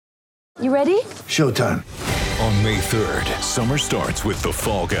You ready? Showtime. On May 3rd, summer starts with The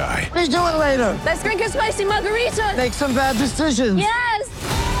Fall Guy. Let's do it later. Let's drink a spicy margarita. Make some bad decisions. Yes!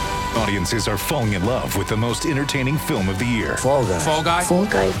 Audiences are falling in love with the most entertaining film of the year. Fall Guy. Fall Guy? Fall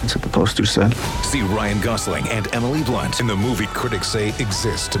Guy. That's what the poster said. See Ryan Gosling and Emily Blunt in the movie critics say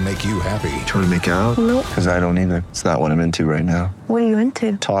exists to make you happy. Trying to make it out? Nope. Because I don't either. It's not what I'm into right now. What are you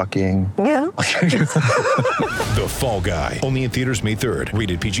into? Talking. Yeah. The Fall Guy. Only in theaters May 3rd.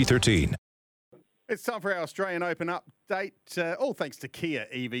 Rated PG-13. It's time for our Australian Open update. All thanks to Kia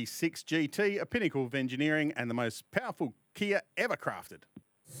EV6 GT, a pinnacle of engineering and the most powerful Kia ever crafted.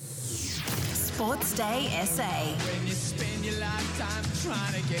 Sports Day SA. When you spend your lifetime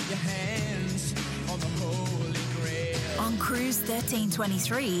trying to get your hands on the Holy Grail. On Cruise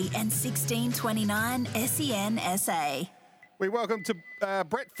 1323 and 1629 SEN SA. We welcome to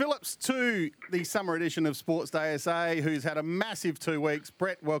Brett Phillips to the summer edition of Sports Day SA, who's had a massive 2 weeks.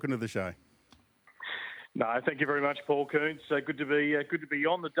 Brett, welcome to the show. No, thank you very much, Paul Coons. Good to be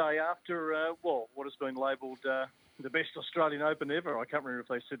on the day after what has been labelled the best Australian Open ever. I can't remember if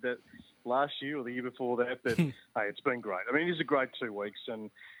they said that last year or the year before that, but hey, it's been great. I mean, it is a great 2 weeks, and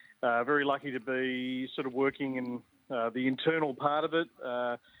very lucky to be sort of working in the internal part of it.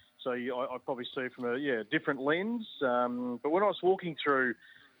 So I probably see it from a different lens. But when I was walking through,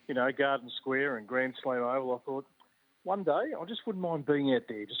 Garden Square and Grand Slam Oval, I thought, one day, I just wouldn't mind being out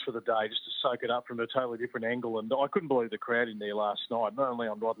there just for the day, just to soak it up from a totally different angle. And I couldn't believe the crowd in there last night, not only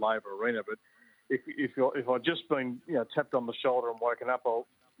on Rod Laver Arena, but if I'd just been tapped on the shoulder and woken up, I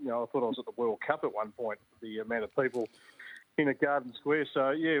thought I was at the World Cup at one point, the amount of people in a Garden Square.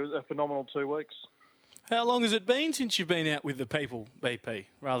 So, yeah, it was a phenomenal 2 weeks. How long has it been since you've been out with the people, BP,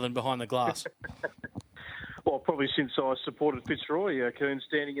 rather than behind the glass? Well, probably since I supported Fitzroy, Coon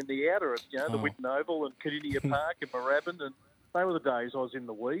standing in the outer at the Whitten Oval and Cardinia Park and Moorabbin, and they were the days I was in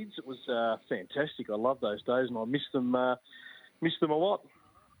the weeds. It was fantastic. I love those days, and I miss them a lot.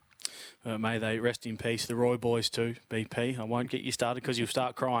 May they rest in peace, the Roy boys too, BP. I won't get you started because you'll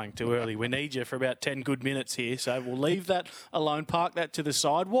start crying too early. We need you for about 10 good minutes here, so we'll leave that alone, park that to the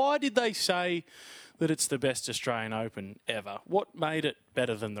side. Why did they say that it's the best Australian Open ever? What made it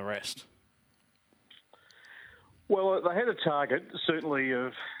better than the rest? Well, they had a target, certainly,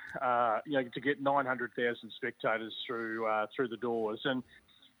 of to get 900,000 spectators through the doors, and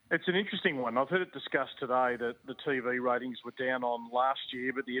it's an interesting one. I've heard it discussed today that the TV ratings were down on last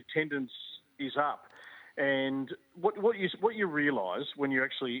year, but the attendance is up. And what you realise when you're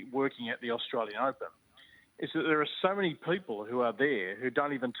actually working at the Australian Open is that there are so many people who are there who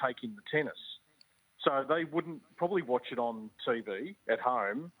don't even take in the tennis. So they wouldn't probably watch it on TV at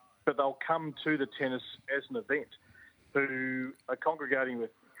home, but they'll come to the tennis as an event, who are congregating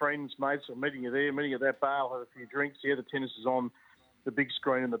with friends, mates, or meeting you there, meeting at that bar, have a few drinks. Yeah, the tennis is on the big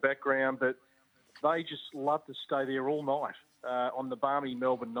screen in the background, but they just love to stay there all night on the balmy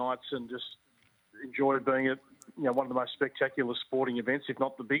Melbourne nights and just enjoy being at one of the most spectacular sporting events, if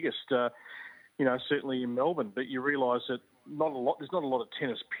not the biggest, certainly in Melbourne. But you realise that there's not a lot of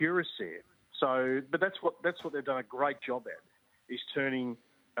tennis purists there. So, but that's what they've done a great job at, is turning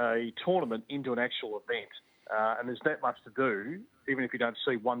a tournament into an actual event. And there's that much to do, even if you don't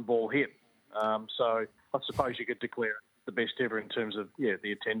see one ball hit. So I suppose you could declare it the best ever in terms of,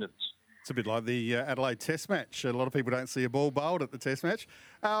 the attendance. It's a bit like the Adelaide Test match. A lot of people don't see a ball bowled at the Test match.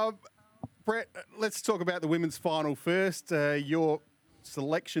 Brett, let's talk about the women's final first. Your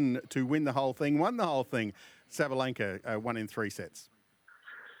selection to win the whole thing, won the whole thing. Sabalenka won in 3 sets.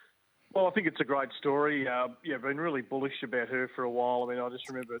 Well, I think it's a great story. Been really bullish about her for a while. I mean, I just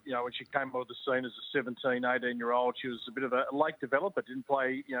remember, when she came onto the scene as a 17, 18-year-old, she was a bit of a late developer, didn't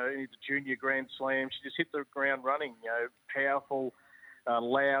play, any of the junior Grand Slams. She just hit the ground running, powerful,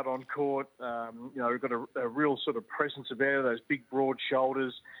 loud on court, got a real sort of presence about her, those big, broad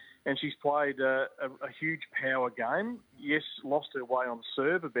shoulders. And she's played a huge power game. Yes, lost her way on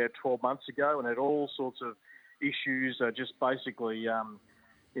serve about 12 months ago and had all sorts of issues, just basically...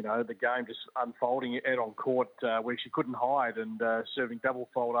 the game just unfolding out on court where she couldn't hide and serving double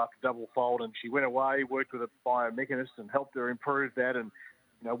fault after double fault. And she went away, worked with a biomechanist and helped her improve that and,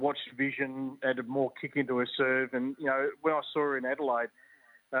 watched vision, added more kick into her serve. And, when I saw her in Adelaide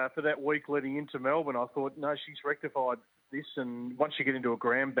for that week leading into Melbourne, I thought, no, she's rectified this. And once you get into a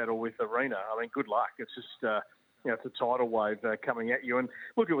grand battle with Arena, I mean, good luck. It's just, it's a tidal wave coming at you. And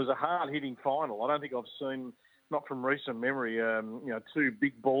look, it was a hard-hitting final. I don't think I've seen... not from recent memory, two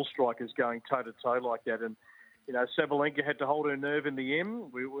big ball strikers going toe-to-toe like that. And, Sabalenka had to hold her nerve in the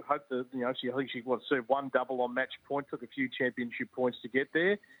end. We hope that, I think she served one double on match point, took a few championship points to get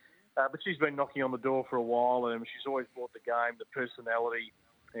there. But she's been knocking on the door for a while, and she's always brought the game, the personality,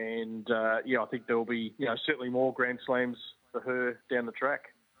 And, I think there'll be, certainly more Grand Slams for her down the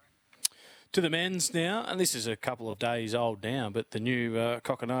track. To the men's now, and this is a couple of days old now, but the new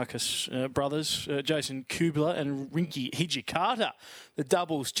Kokkinakis brothers, Jason Kubler and Rinky Hijikata, the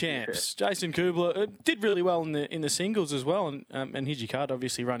doubles champs. Yeah. Jason Kubler did really well in the singles as well, and Hijikata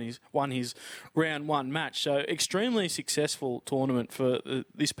obviously won his round one match. So extremely successful tournament for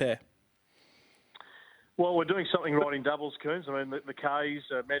this pair. Well, we're doing something right in doubles, Coons. I mean, the K's,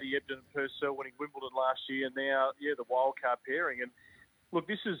 Maddie Ebden and Purcell winning Wimbledon last year, and now, the wildcard pairing. And look,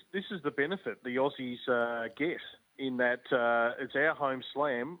 this is the benefit the Aussies get in that it's our home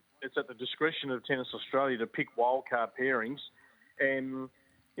slam. It's at the discretion of Tennis Australia to pick wildcard pairings, and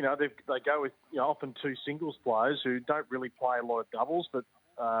they go with often two singles players who don't really play a lot of doubles, but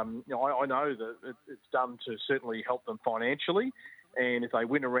I know that it's done to certainly help them financially. And if they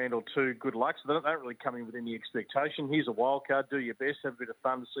win a round or two, good luck. So they don't really come in with any expectation. Here's a wild card. Do your best. Have a bit of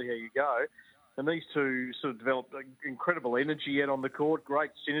fun to see how you go. And these two sort of developed incredible energy out on the court,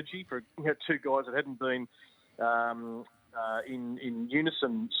 great synergy for two guys that hadn't been in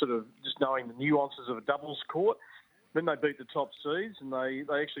unison, sort of just knowing the nuances of a doubles court. Then they beat the top seeds, and they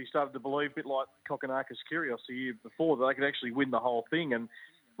actually started to believe, a bit like Kokkinakis Kyrgios the year before, that they could actually win the whole thing. And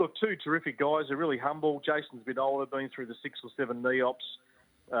look, two terrific guys. They're really humble. Jason's a bit older, been through the 6 or 7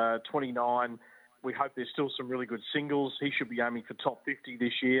 NEOPs, 29. We hope there's still some really good singles. He should be aiming for top 50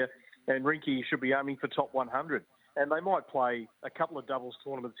 this year. And Rinky should be aiming for top 100. And they might play a couple of doubles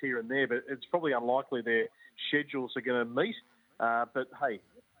tournaments here and there, but it's probably unlikely their schedules are going to meet. But, hey,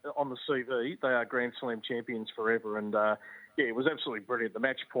 on the CV, they are Grand Slam champions forever. And, it was absolutely brilliant. The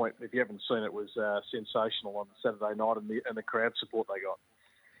match point, if you haven't seen it, was sensational on Saturday night and the crowd support they got.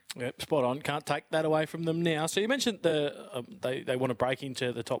 Yep, spot on. Can't take that away from them now. So you mentioned they want to break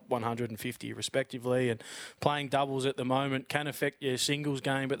into the top 150 respectively, and playing doubles at the moment can affect your singles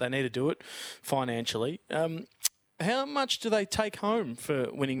game, but they need to do it financially. How much do they take home for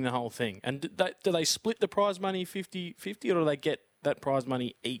winning the whole thing? And do they split the prize money 50-50, or do they get that prize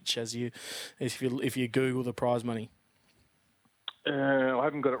money each if you Google the prize money? I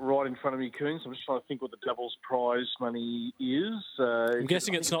haven't got it right in front of me, Coons. I'm just trying to think what the doubles prize money is. I'm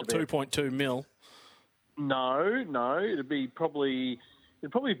guessing it's not 2.2 mil. No. It'd probably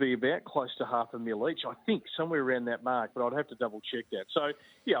be about close to $500,000 each. I think somewhere around that mark, but I'd have to double check that. So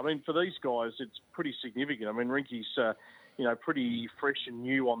yeah, I mean, for these guys, it's pretty significant. I mean, Rinky's pretty fresh and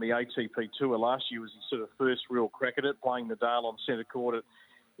new on the ATP Tour. Last year was his sort of first real crack at it, playing Nadal on centre court at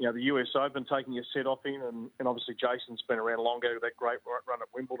the US Open, taking a set off in, and obviously Jason's been around longer, that great run at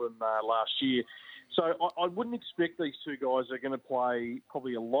Wimbledon last year. So I wouldn't expect these two guys are going to play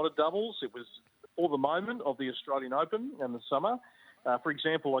probably a lot of doubles. It was for the moment of the Australian Open and the summer. For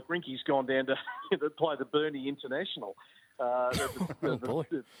example, like Rinky's gone down to play the Burnie International.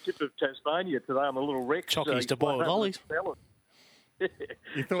 The tip of Tasmania today on the little Rex. Chockies to boiled ollies.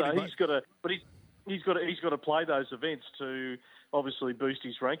 He's got to play those events to obviously boost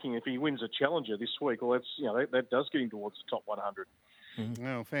his ranking. If he wins a challenger this week, well, that does get him towards the top 100. Mm-hmm.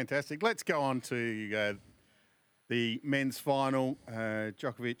 Oh, fantastic! Let's go on to the men's final.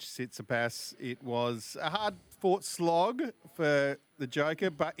 Djokovic, Tsitsipas. It was a hard-fought slog for the Joker,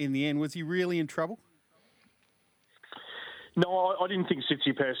 but in the end, was he really in trouble? No, I didn't think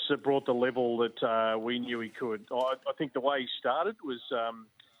Tsitsipas brought the level that we knew he could. I think the way he started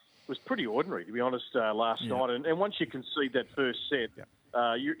was pretty ordinary, to be honest, last night. And once you concede that first set,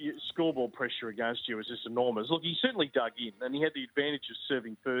 your scoreboard pressure against you was just enormous. Look, he certainly dug in, and he had the advantage of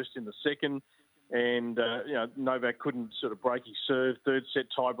serving first in the second. And, Novak couldn't sort of break his serve. Third set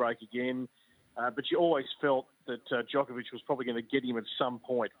tie-break again. But you always felt that Djokovic was probably going to get him at some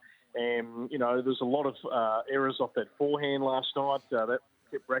point. And, there's a lot of errors off that forehand last night. That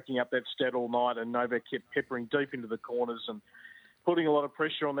kept racking up that stat all night, and Novak kept peppering deep into the corners and putting a lot of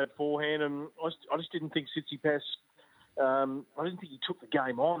pressure on that forehand. And I just didn't think Tsitsipas, I didn't think he took the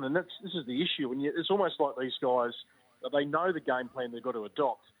game on. And this is the issue. It's almost like these guys, they know the game plan they've got to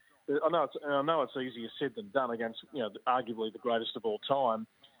adopt. I know it's easier said than done against, arguably the greatest of all time.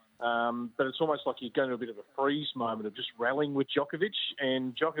 But it's almost like you're going to a bit of a freeze moment of just rallying with Djokovic,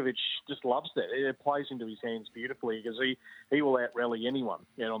 and Djokovic just loves that. It plays into his hands beautifully because he will out-rally anyone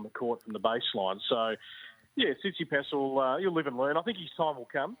out on the court from the baseline. So, yeah, Tsitsipas he'll live and learn. I think his time will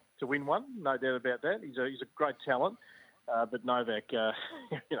come to win one, no doubt about that. He's a great talent, but Novak,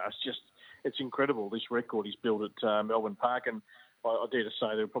 it's incredible, this record he's built at Melbourne Park, and I dare to say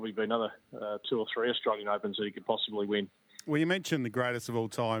there'll probably be another 2 or 3 Australian Opens that he could possibly win. Well, you mentioned the greatest of all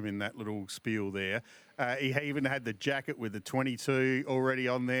time in that little spiel there. He even had the jacket with the 22 already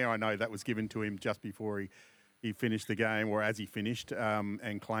on there. I know that was given to him just before he he finished the game, or as he finished,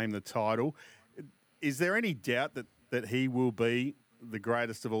 and claimed the title. Is there any doubt that he will be the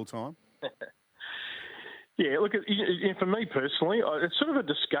greatest of all time? Yeah, look, for me personally, it's sort of a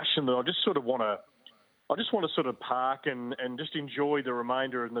discussion that I just want to sort of park and just enjoy the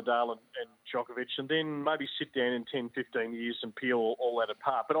remainder of Nadal and Djokovic, and then maybe sit down in 10, 15 years and peel all that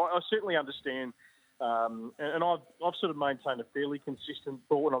apart. But I certainly understand, and I've sort of maintained a fairly consistent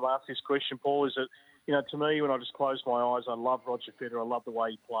thought when I've asked this question, Paul, is that, to me, when I just close my eyes, I love Roger Federer. I love the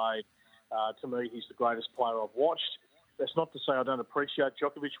way he played. To me, he's the greatest player I've watched. That's not to say I don't appreciate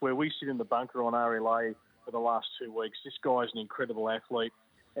Djokovic. Where we sit in the bunker on RLA for the last 2 weeks, this guy's an incredible athlete,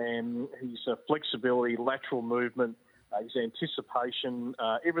 and his flexibility, lateral movement, his anticipation,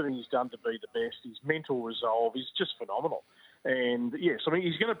 everything he's done to be the best, his mental resolve is just phenomenal. And yes, I mean,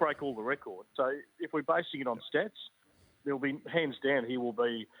 he's going to break all the records. So if we're basing it on stats, there'll be, hands down, he will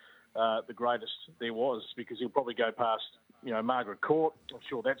be the greatest there was, because he'll probably go past, Margaret Court. I'm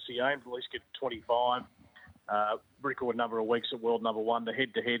sure that's the aim, at least get 25. Record number of weeks at world number one, the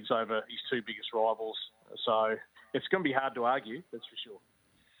head-to-heads over his two biggest rivals. So it's going to be hard to argue, that's for sure.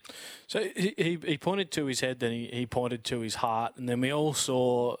 So he pointed to his head, then he pointed to his heart, and then we all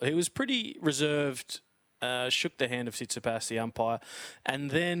saw he was pretty reserved, shook the hand of Tsitsipas, the umpire,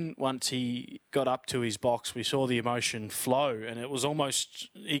 and then once he got up to his box, we saw the emotion flow, and it was almost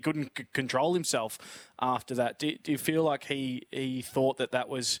he couldn't control himself after that. Do you feel like he thought that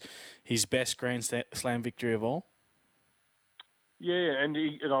was his best Grand Slam victory of all? Yeah, and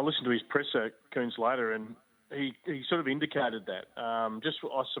I listened to his presser, Coons, later, and he sort of indicated that. Just,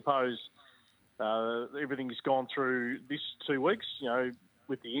 I suppose, everything he's gone through this 2 weeks,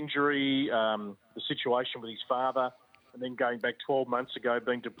 with the injury, the situation with his father, and then going back 12 months ago,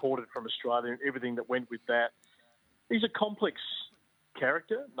 being deported from Australia, and everything that went with that. He's a complex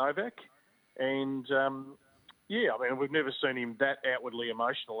character, Novak, and we've never seen him that outwardly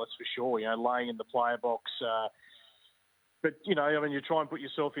emotional, that's for sure, laying in the player box. But, you try and put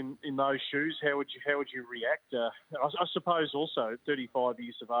yourself in those shoes. How would you react? I suppose also, 35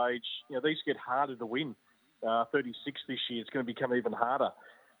 years of age, these get harder to win. 36 this year, it's going to become even harder,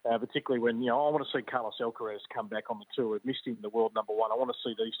 particularly when, I want to see Carlos Alcaraz come back on the tour. We've missed him in the world number one. I want to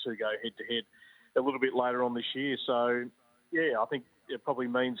see these two go head-to-head a little bit later on this year. So, I think it probably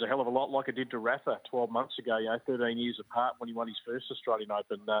means a hell of a lot, like it did to Rafa 12 months ago, 13 years apart when he won his first Australian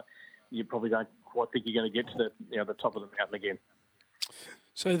Open. You probably don't quite think you're going to get to the top of the mountain again.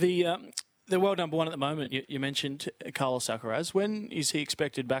 So the world number one at the moment, you mentioned Carlos Alcaraz. When is he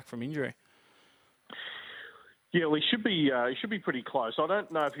expected back from injury? Yeah, well, he should be pretty close. I don't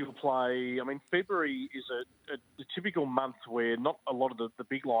know if he'll play. I mean, February is a typical month where not a lot of the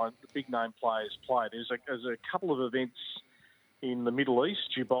big name players play. There's a couple of events in the Middle East,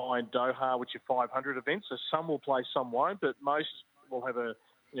 Dubai and Doha, which are 500 events. So some will play, some won't, but most will have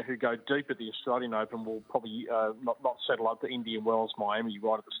who go deep at the Australian Open will probably not settle up to Indian Wells, Miami,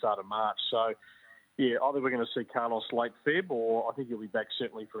 right at the start of March. So, either we're going to see Carlos late Feb, or I think he'll be back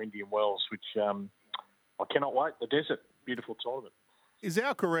certainly for Indian Wells, which I cannot wait. The desert, beautiful tournament. Is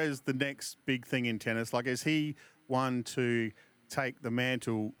Alcaraz the next big thing in tennis? Like, is he one to take the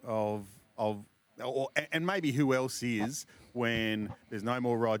mantle and maybe who else is when there's no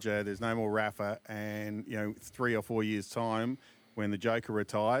more Roger, there's no more Rafa, and 3 or 4 years' time, when the Joker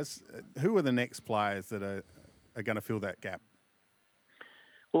retires, who are the next players that are going to fill that gap?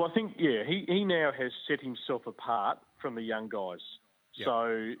 Well, I think, he now has set himself apart from the young guys. Yep.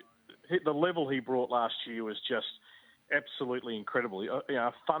 So the level he brought last year was just absolutely incredible.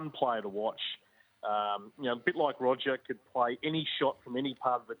 A fun player to watch. A bit like Roger, could play any shot from any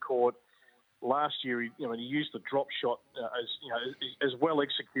part of the court. Last year, he used the drop shot as well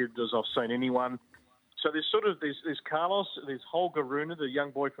executed as I've seen anyone. So there's Carlos, there's Holger Rune, the young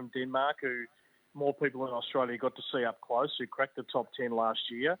boy from Denmark, who more people in Australia got to see up close, who cracked the top 10 last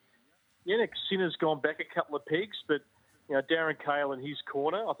year. Yannick Sinner's gone back a couple of pegs, but Darren Cahill in his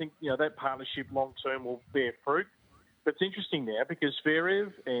corner, I think that partnership long term will bear fruit. But it's interesting now because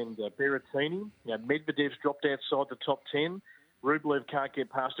Zverev and Berrettini, Medvedev's dropped outside the top 10. Rublev can't get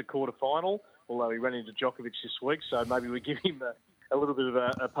past a quarterfinal, although he ran into Djokovic this week, so maybe we give him a little bit of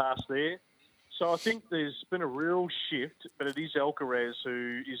a pass there. So I think there's been a real shift, but it is Alcaraz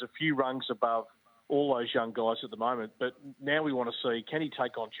who is a few rungs above all those young guys at the moment. But now we want to see, can he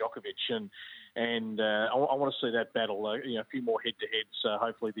take on Djokovic? And I want to see that battle, a few more head-to-heads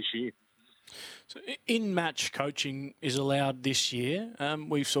hopefully this year. So in-match coaching is allowed this year.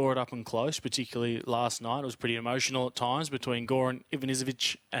 We saw it up and close, particularly last night. It was pretty emotional at times between Goran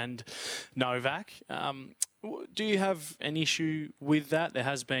Ivanisevic and Novak. Do you have an issue with that? There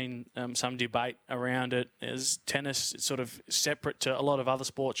has been some debate around it. Is tennis sort of separate to a lot of other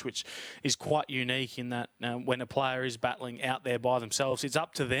sports, which is quite unique in that when a player is battling out there by themselves, it's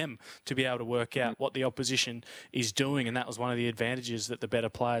up to them to be able to work out what the opposition is doing, and that was one of the advantages that the better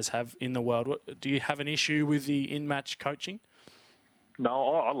players have in the world. Do you have an issue with the in-match coaching?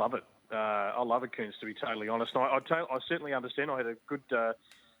 No, I love it. I love it, Coons, to be totally honest. I certainly understand. I had a good...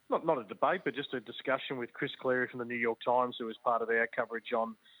 Not a debate, but just a discussion with Chris Cleary from the New York Times, who was part of our coverage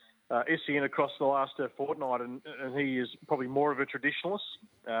on SEN across the last fortnight, and he is probably more of a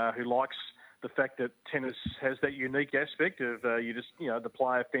traditionalist who likes the fact that tennis has that unique aspect of the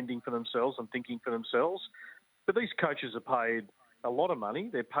player fending for themselves and thinking for themselves. But these coaches are paid a lot of money.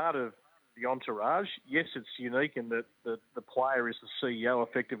 They're part of the entourage. Yes, it's unique in that the player is the CEO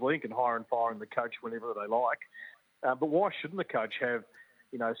effectively and can hire and fire the coach whenever they like. But why shouldn't the coach have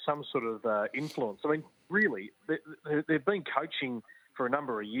some sort of influence? I mean, really, they've been coaching for a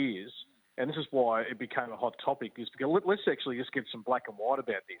number of years, and this is why it became a hot topic, is because let's actually just get some black and white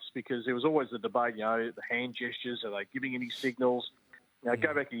about this, because there was always the debate, the hand gestures, are they giving any signals?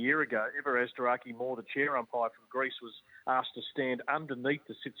 Go back a year ago, Ever Astaraki Moore, the chair umpire from Greece, was asked to stand underneath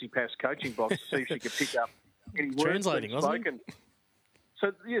the Tsitsipas coaching box to see if she could pick up any words translating, wasn't it?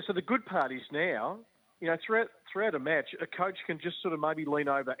 So the good part is now, throughout a match, a coach can just sort of maybe lean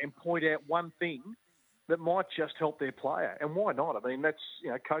over and point out one thing that might just help their player. And why not? I mean, that's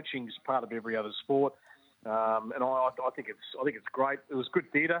coaching is part of every other sport, and I think it's great. It was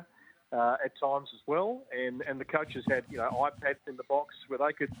good theatre at times as well, and the coaches had iPads in the box where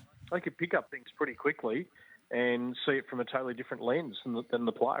they could pick up things pretty quickly and see it from a totally different lens than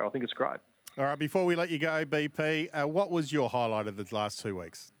the player. I think it's great. All right, before we let you go, BP, what was your highlight of the last 2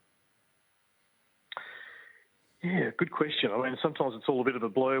 weeks? Yeah, good question. I mean, sometimes it's all a bit of a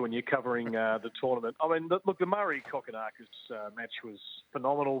blur when you're covering the tournament. I mean, look, the Murray Kokonakis match was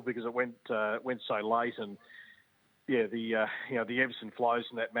phenomenal because it went so late, and the ebbs and flows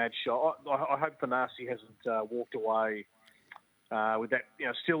in that match. I hope Fanasi hasn't walked away with that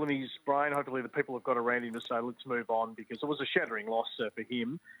still in his brain. Hopefully, the people have got around him to say, let's move on, because it was a shattering loss for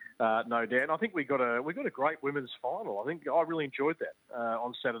him, no doubt. And I think we got a great women's final. I think I really enjoyed that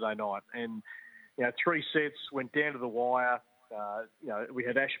on Saturday night, and 3 sets went down to the wire. We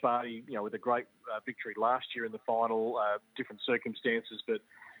had Ash Barty, with a great victory last year in the final, different circumstances, but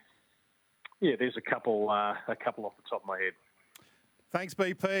there's a couple off the top of my head. Thanks,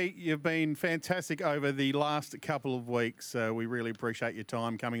 BP. You've been fantastic over the last couple of weeks. We really appreciate your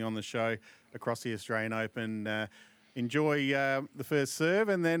time coming on the show across the Australian Open. Enjoy the first serve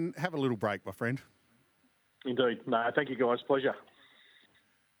and then have a little break, my friend. Indeed. No, thank you, guys. Pleasure.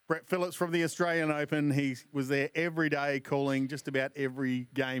 Brett Phillips from the Australian Open. He was there every day calling just about every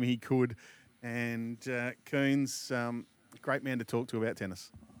game he could. And Coons, great man to talk to about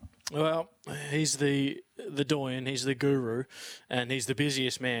tennis. Well, he's the doyen, he's the guru, and he's the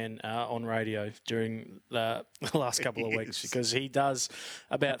busiest man on radio during the last couple of weeks, because he does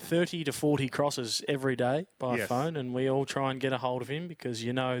about 30 to 40 crosses every day by phone, and we all try and get a hold of him because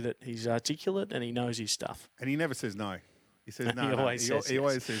that he's articulate and he knows his stuff. And he never says no. He says no. He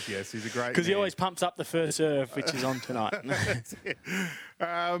always says yes. He's a great man. Because he always pumps up the first serve, which is on tonight.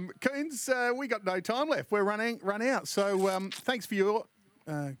 Coons, we got no time left. We're run out. So thanks for your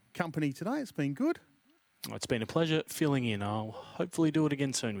company today. It's been good. It's been a pleasure filling in. I'll hopefully do it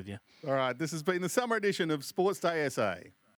again soon with you. All right. This has been the summer edition of Sports Day SA.